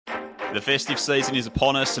The festive season is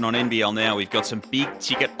upon us, and on NBL Now, we've got some big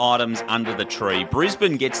ticket items under the tree.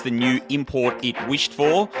 Brisbane gets the new import it wished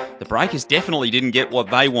for. The Breakers definitely didn't get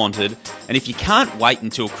what they wanted. And if you can't wait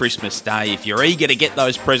until Christmas Day, if you're eager to get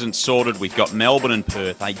those presents sorted, we've got Melbourne and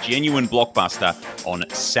Perth, a genuine blockbuster on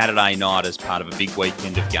Saturday night as part of a big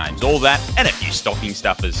weekend of games. All that and a few stocking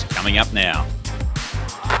stuffers coming up now.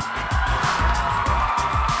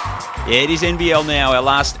 Yeah, it is NBL Now, our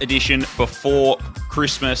last edition before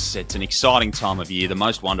Christmas. It's an exciting time of year, the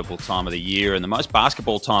most wonderful time of the year, and the most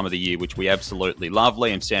basketball time of the year, which we absolutely love.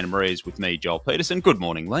 Liam Santamaria is with me, Joel Peterson. Good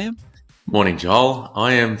morning, Liam. Morning, Joel.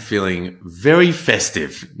 I am feeling very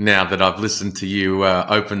festive now that I've listened to you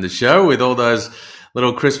open the show with all those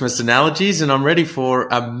little Christmas analogies, and I'm ready for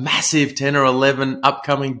a massive 10 or 11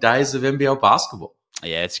 upcoming days of NBL basketball.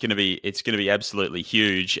 Yeah, it's going to be absolutely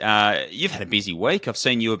huge. You've had a busy week. I've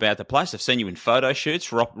seen you about the place. I've seen you in photo shoots,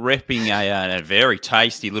 repping a very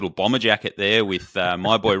tasty little bomber jacket there with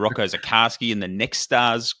my boy Rocco Zakarski and the Next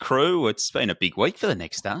Stars crew. It's been a big week for the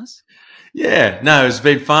Next Stars. Yeah, no, it's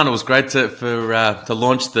been fun. It was great to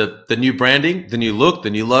launch the new branding, the new look, the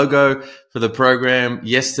new logo for the program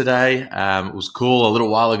yesterday. It was cool a little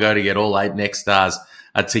while ago to get all 8 Next Stars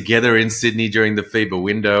together in Sydney during the FIBA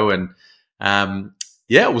window, and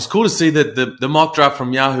yeah, it was cool to see the mock draft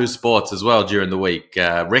from Yahoo Sports as well during the week,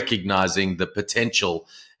 recognizing the potential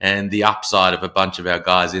and the upside of a bunch of our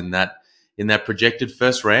guys in that projected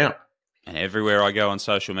first round. And everywhere I go on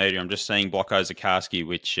social media, I'm just seeing Blocko Zakarski,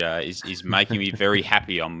 which is making me very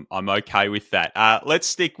happy. I'm okay with that. Let's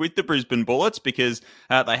stick with the Brisbane Bullets because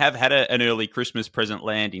they have had an early Christmas present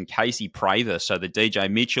land in Casey Prather. So the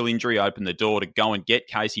DJ Mitchell injury opened the door to go and get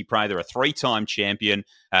Casey Prather, a 3-time champion.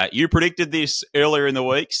 You predicted this earlier in the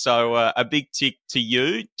week, so a big tick to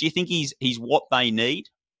you. Do you think he's what they need?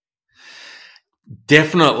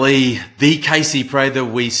 Definitely the Casey Prather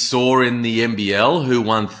we saw in the NBL, who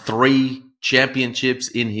won 3 championships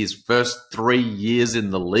in his first 3 years in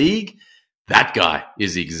the league. That guy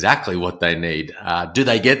is exactly what they need. Do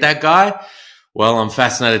they get that guy? Well, I'm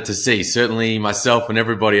fascinated to see. Certainly myself and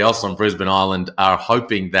everybody else on Brisbane Island are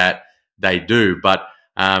hoping that they do. But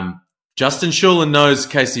Justin Schulen knows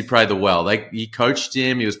Casey Prather well. He coached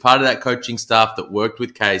him. He was part of that coaching staff that worked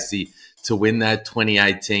with Casey to win that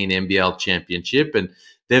 2018 NBL championship, and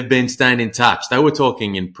they've been staying in touch. They were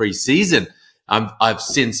talking in pre-season. I've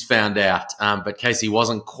since found out, but Casey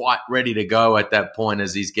wasn't quite ready to go at that point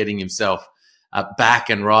as he's getting himself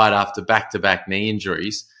back and right after back-to-back knee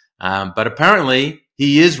injuries. But apparently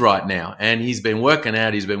he is right now, and he's been working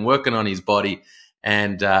out. He's been working on his body,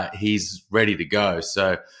 and he's ready to go.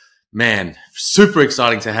 So, man, super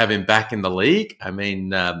exciting to have him back in the league. I mean,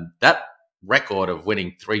 that record of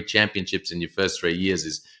winning 3 championships in your first 3 years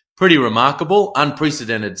is pretty remarkable,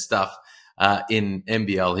 unprecedented stuff in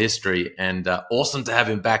NBL history, and awesome to have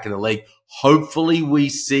him back in the league. Hopefully we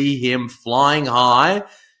see him flying high.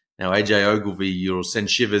 Now, AJ Ogilvy, you'll send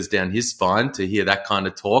shivers down his spine to hear that kind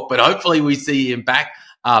of talk, but hopefully we see him back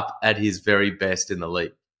up at his very best in the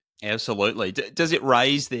league. Absolutely. Does it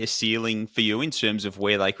raise their ceiling for you in terms of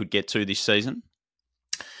where they could get to this season?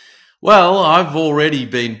 Well, I've already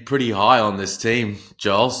been pretty high on this team,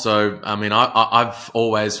 Joel. So, I mean, I've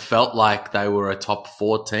always felt like they were a top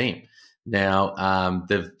 4 team. Now,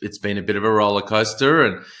 it's been a bit of a roller coaster,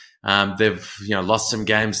 and they've lost some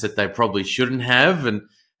games that they probably shouldn't have, and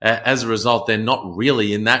as a result, they're not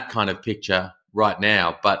really in that kind of picture right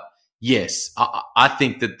now. But yes, I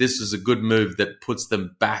think that this is a good move that puts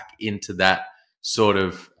them back into that sort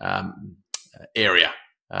of area.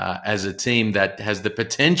 As a team that has the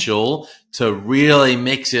potential to really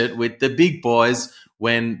mix it with the big boys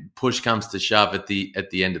when push comes to shove at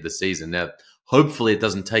the end of the season. Now, hopefully it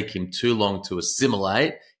doesn't take him too long to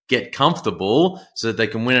assimilate, get comfortable, so that they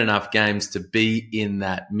can win enough games to be in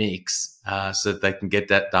that mix, so that they can get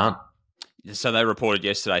that done. So they reported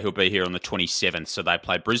yesterday he'll be here on the 27th. So they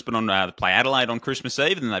play Brisbane they play Adelaide on Christmas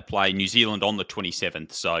Eve, and then they play New Zealand on the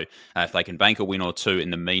 27th. So if they can bank a win or 2 in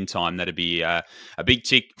the meantime, that'd be a big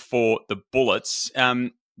tick for the Bullets.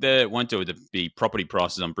 They won't do the property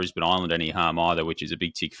prices on Brisbane Island any harm either, which is a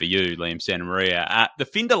big tick for you, Liam Santamaria. The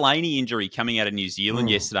Finn Delaney injury coming out of New Zealand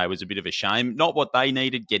yesterday was a bit of a shame. Not what they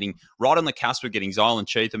needed, getting right on the cusp of getting Zylan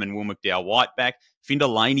Cheatham and Will McDowell-White back. Finn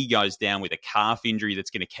Delaney goes down with a calf injury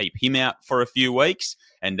that's going to keep him out for a few weeks.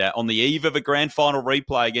 And on the eve of a grand final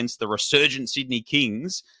replay against the resurgent Sydney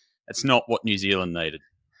Kings, that's not what New Zealand needed.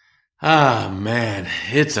 Ah, man,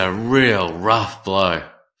 it's a real rough blow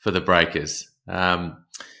for the Breakers.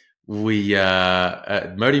 Modi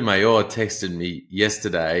Mayor texted me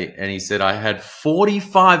yesterday and he said I had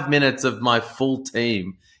 45 minutes of my full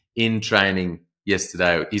team in training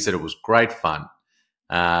yesterday. He said it was great fun.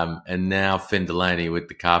 And now Finn Delaney with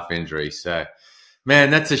the calf injury. So,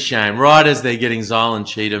 man, that's a shame. Right as they're getting Zylan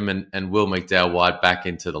Cheatham and Will McDowell-White back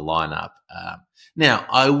into the lineup. Now,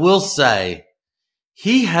 I will say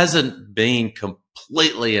he hasn't been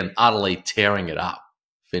completely and utterly tearing it up,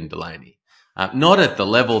 Finn Delaney. Not at the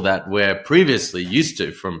level that we're previously used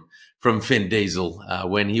to from Finn Diesel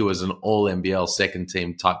when he was an all-NBL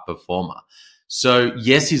second-team type performer. So,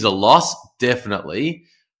 yes, he's a loss, definitely,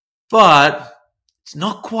 but it's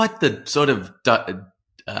not quite the sort of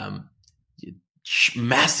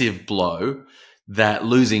massive blow that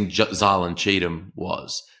losing Zylan Cheatham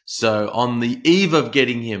was. So on the eve of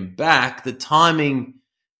getting him back, the timing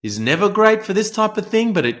is never great for this type of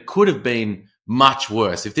thing, but it could have been much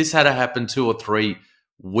worse. If this had happened 2 or 3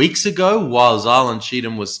 weeks ago while Zylan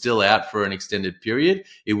Cheatham was still out for an extended period,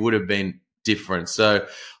 it would have been different. So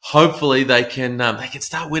hopefully they can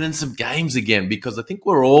start winning some games again, because I think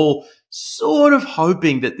we're all sort of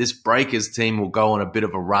hoping that this Breakers team will go on a bit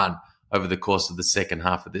of a run over the course of the second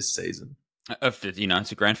half of this season.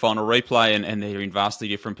 It's a grand final replay, and they're in vastly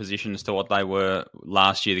different positions to what they were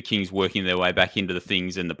last year. The Kings working their way back into the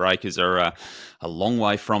things, and the Breakers are a long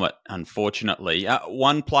way from it, unfortunately.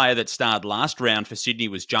 One player that starred last round for Sydney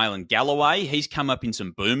was Jalen Galloway. He's come up in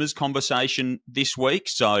some Boomers conversation this week.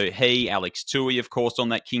 So he, Alex Tui, of course, on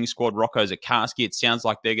that Kings squad, Rocco Zakarsky. It sounds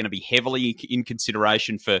like they're going to be heavily in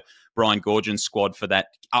consideration for Brian Goorjian's squad for that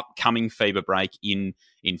upcoming FIBA break in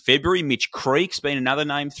February. Mitch Creek's been another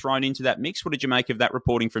name thrown into that mix. What did you make of that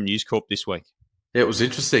reporting from News Corp this week? Yeah, it was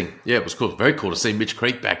interesting. Yeah, it was cool. Very cool to see Mitch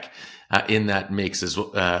Creek back in that mix as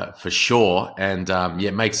for sure. And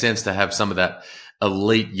it makes sense to have some of that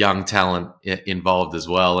elite young talent involved as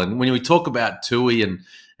well. And when we talk about Tui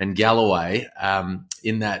and Galloway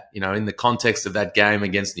in that, in the context of that game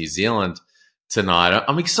against New Zealand tonight,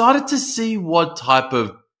 I'm excited to see what type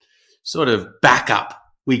of sort of backup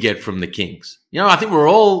we get from the Kings. I think we're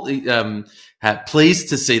all pleased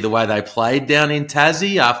to see the way they played down in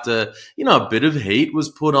Tassie after, a bit of heat was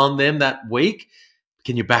put on them that week.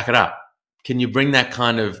 Can you back it up? Can you bring that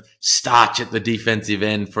kind of starch at the defensive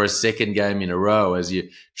end for a second game in a row as you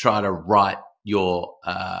try to right your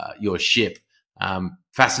ship?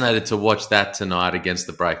 Fascinated to watch that tonight against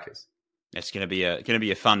the Breakers. It's going to be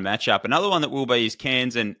a fun matchup. Another one that will be is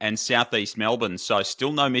Cairns and Southeast Melbourne. So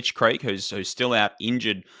still no Mitch Creek, who's still out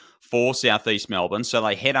injured for Southeast Melbourne. So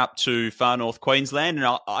they head up to far north Queensland.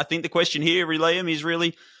 And I think the question here, Liam, is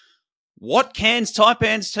really, what Cairns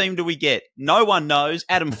Taipans team do we get? No one knows.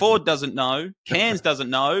 Adam Ford doesn't know. Cairns doesn't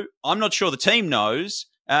know. I'm not sure the team knows.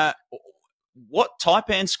 What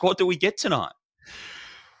Taipan squad do we get tonight?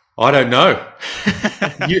 I don't know.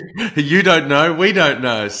 You don't know. We don't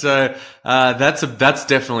know. So that's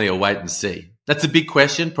definitely a wait and see. That's a big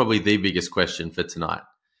question, probably the biggest question for tonight.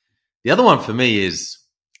 The other one for me is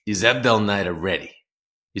Abdel Nader ready?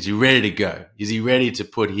 Is he ready to go? Is he ready to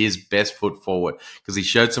put his best foot forward? Because he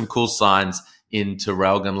showed some cool signs in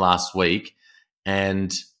Terrelgan last week.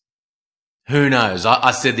 And who knows?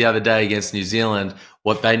 I said the other day against New Zealand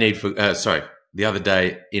what they need for the other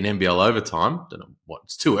day in NBL overtime. Don't know what,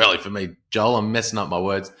 it's too early for me, Joel. I'm messing up my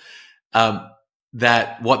words.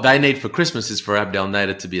 That what they need for Christmas is for Abdel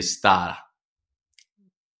Nader to be a starter.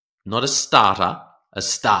 Not a starter, a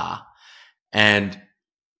star. And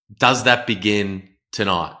does that begin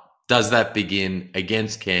tonight? Does that begin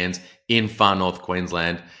against Cairns in far north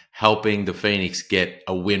Queensland, helping the Phoenix get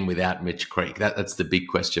a win without Mitch Creek? That's the big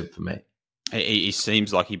question for me. He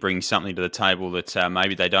seems like he brings something to the table that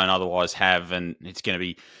maybe they don't otherwise have, and it's going to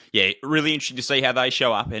be, really interesting to see how they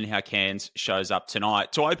show up and how Cairns shows up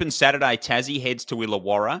tonight. To open Saturday, Tassie heads to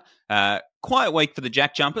Illawarra. Quiet week for the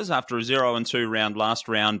Jack Jumpers after a 0-2 round last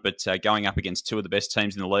round, but going up against two of the best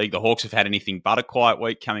teams in the league. The Hawks have had anything but a quiet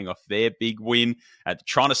week coming off their big win,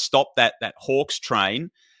 trying to stop that Hawks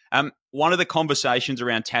train. One of the conversations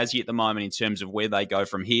around Tassie at the moment in terms of where they go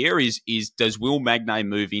from here is does Will Magnay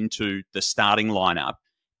move into the starting lineup?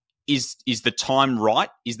 Is the time right?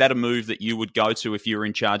 Is that a move that you would go to if you were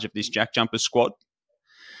in charge of this Jack Jumpers squad?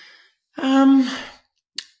 I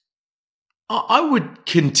would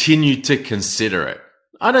continue to consider it.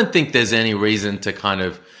 I don't think there's any reason to kind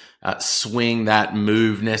of swing that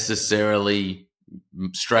move necessarily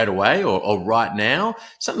straight away or right now.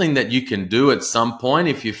 Something that you can do at some point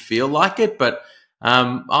if you feel like it, but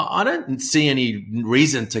I don't see any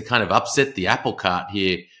reason to kind of upset the apple cart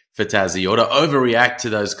here for Tassie or to overreact to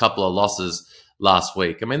those couple of losses last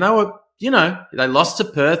week. I mean, they were, they lost to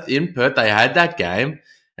Perth in Perth. They had that game,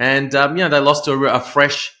 and they lost to a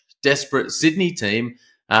fresh, desperate Sydney team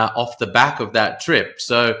off the back of that trip.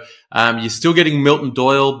 So you're still getting Milton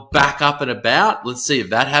Doyle back up and about. Let's see if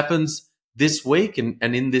that happens this week and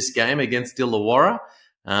in this game against Illawarra.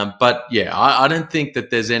 But yeah, I don't think that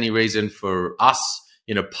there's any reason for us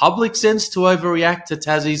in a public sense to overreact to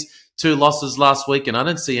Tassie's 2 losses last week. And I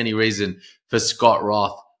don't see any reason for Scott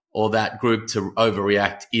Roth or that group to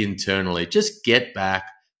overreact internally. Just get back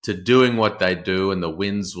to doing what they do and the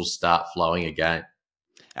wins will start flowing again.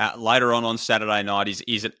 Later on Saturday night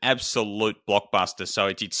is an absolute blockbuster. So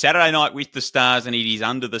it's Saturday night with the Stars and it is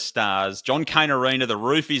under the Stars. John Cain Arena, the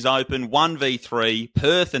roof is open, 1v3,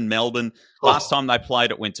 Perth and Melbourne. Last time they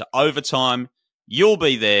played, it went to overtime. You'll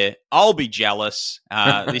be there. I'll be jealous.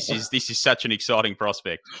 This is such an exciting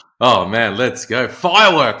prospect. Oh, man, let's go.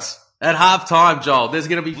 Fireworks at halftime, Joel. There's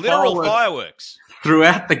going to be literal fireworks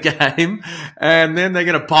throughout the game, and then they're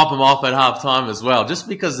going to pop them off at halftime as well, just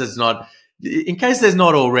because in case there's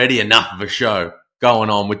not already enough of a show going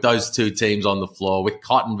on with those 2 teams on the floor, with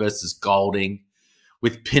Cotton versus Golding,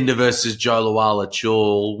 with Pinder versus Joe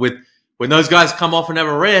Luala-Chul, when those guys come off and have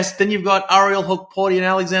a rest, then you've got Ariel Hook-Porty and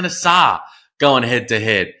Alexander Sarr going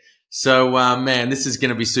head-to-head. So, man, this is going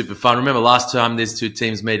to be super fun. Remember last time these 2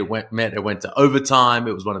 teams met, it went to overtime.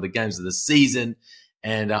 It was one of the games of the season,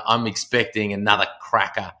 and I'm expecting another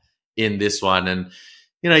cracker in this one. And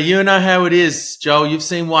you know how it is, Joel. You've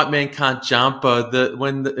seen White Man Can't Jump.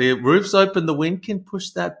 When the roof's open, the wind can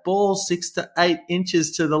push that ball 6 to 8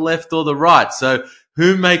 inches to the left or the right. So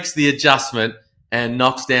who makes the adjustment and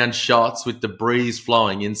knocks down shots with the breeze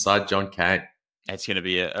flowing inside John Cain? It's going to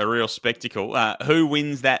be a real spectacle. Who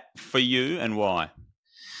wins that for you and why?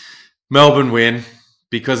 Melbourne win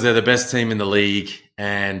because they're the best team in the league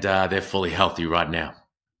and they're fully healthy right now.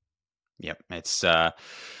 Yep, it's a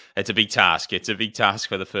big task. It's a big task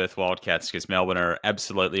for the Perth Wildcats because Melbourne are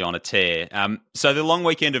absolutely on a tear. So the long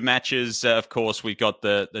weekend of matches, of course, we've got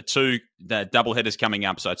the 2 doubleheaders coming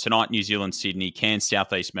up. So tonight, New Zealand, Sydney, Cairns,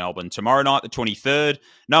 Southeast Melbourne. Tomorrow night, the 23rd.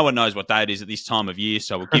 No one knows what day it is at this time of year,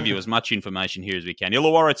 so we'll give you as much information here as we can.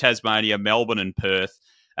 Illawarra, Tasmania, Melbourne and Perth.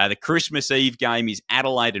 The Christmas Eve game is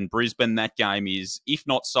Adelaide and Brisbane. That game is, if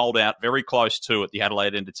not sold out, very close to at the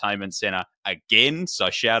Adelaide Entertainment Centre again. So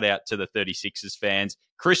shout out to the 36ers fans.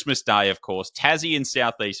 Christmas Day, of course, Tassie and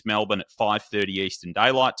Southeast Melbourne at 5:30 Eastern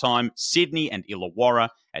Daylight Time. Sydney and Illawarra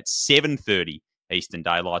at 7:30 Eastern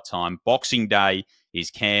Daylight Time. Boxing Day is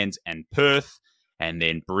Cairns and Perth. And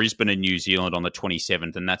then Brisbane and New Zealand on the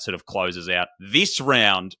 27th. And that sort of closes out this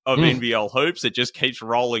round of NBL hoops. It just keeps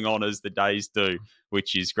rolling on as the days do,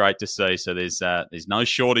 which is great to see. So there's no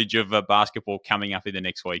shortage of basketball coming up in the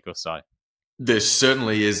next week or so. There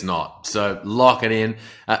certainly is not. So lock it in.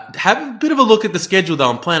 Have a bit of a look at the schedule,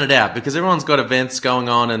 though, and plan it out because everyone's got events going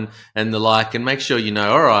on and the like. And make sure you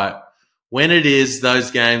know, all right, when it is,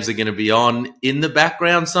 those games are going to be on in the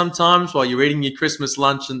background sometimes while you're eating your Christmas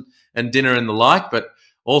lunch and dinner and the like, but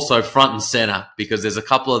also front and center because there's a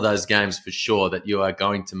couple of those games for sure that you are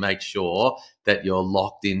going to make sure that you're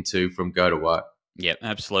locked into from go to work. Yep,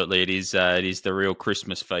 absolutely. It is the real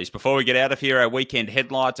Christmas feast. Before we get out of here, our weekend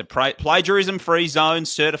headlights: a plagiarism-free zone,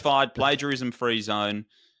 certified plagiarism-free zone.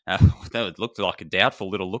 That looked like a doubtful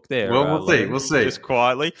little look there. Well, we'll see. Just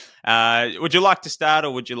quietly. Would you like to start,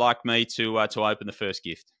 or would you like me to open the first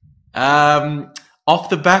gift? Off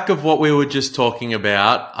the back of what we were just talking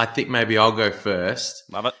about, I think maybe I'll go first.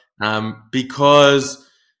 Love it. Because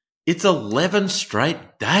it's 11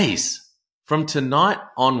 straight days from tonight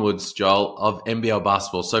onwards, Joel, of NBL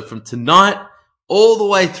basketball. So from tonight all the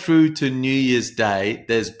way through to New Year's Day,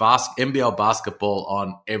 there's NBL basketball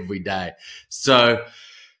on every day. So,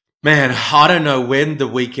 man, I don't know when the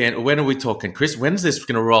weekend, when are we talking, Chris? When's this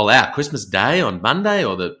going to roll out? Christmas Day on Monday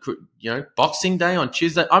or Boxing Day on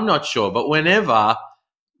Tuesday? I'm not sure. But whenever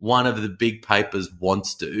one of the big papers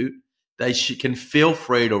wants to, they can feel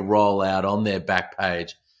free to roll out on their back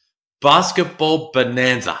page Basketball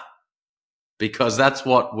Bonanza, because that's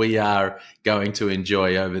what we are going to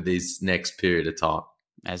enjoy over this next period of time.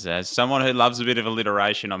 As someone who loves a bit of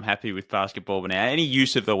alliteration, I'm happy with Basketball Bonanza. Any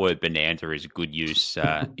use of the word bonanza is a good use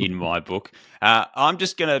in my book. I'm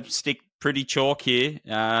just going to stick pretty chalk here.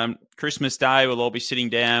 Christmas Day, we'll all be sitting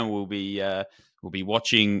down. We'll be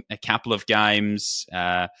watching a couple of games,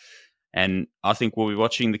 and I think we'll be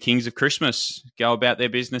watching the Kings of Christmas go about their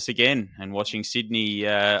business again and watching Sydney.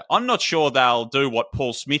 I'm not sure they'll do what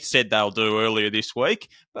Paul Smith said they'll do earlier this week,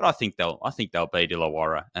 but I think they'll beat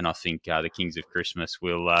Illawarra, and I think the Kings of Christmas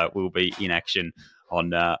will be in action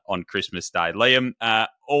on Christmas Day. Liam,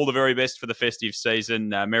 all the very best for the festive season.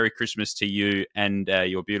 Merry Christmas to you and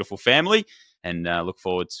your beautiful family, and look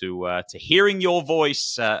forward to hearing your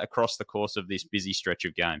voice across the course of this busy stretch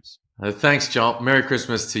of games. Thanks, John. Merry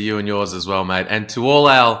Christmas to you and yours as well, mate. And to all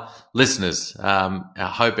our listeners, I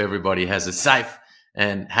hope everybody has a safe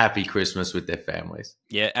and happy Christmas with their families.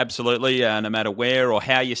 Yeah, absolutely. No matter where or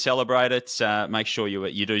how you celebrate it, make sure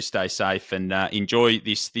you do stay safe and enjoy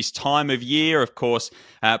this time of year. Of course,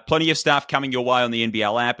 plenty of stuff coming your way on the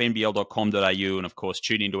NBL app, nbl.com.au, and of course,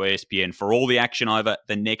 tune into ESPN for all the action over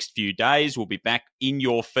the next few days. We'll be back in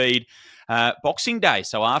your feed Boxing Day,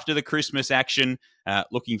 so after the Christmas action.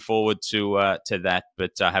 Looking forward to that.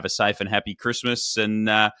 But have a safe and happy Christmas and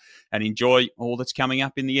enjoy all that's coming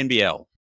up in the NBL.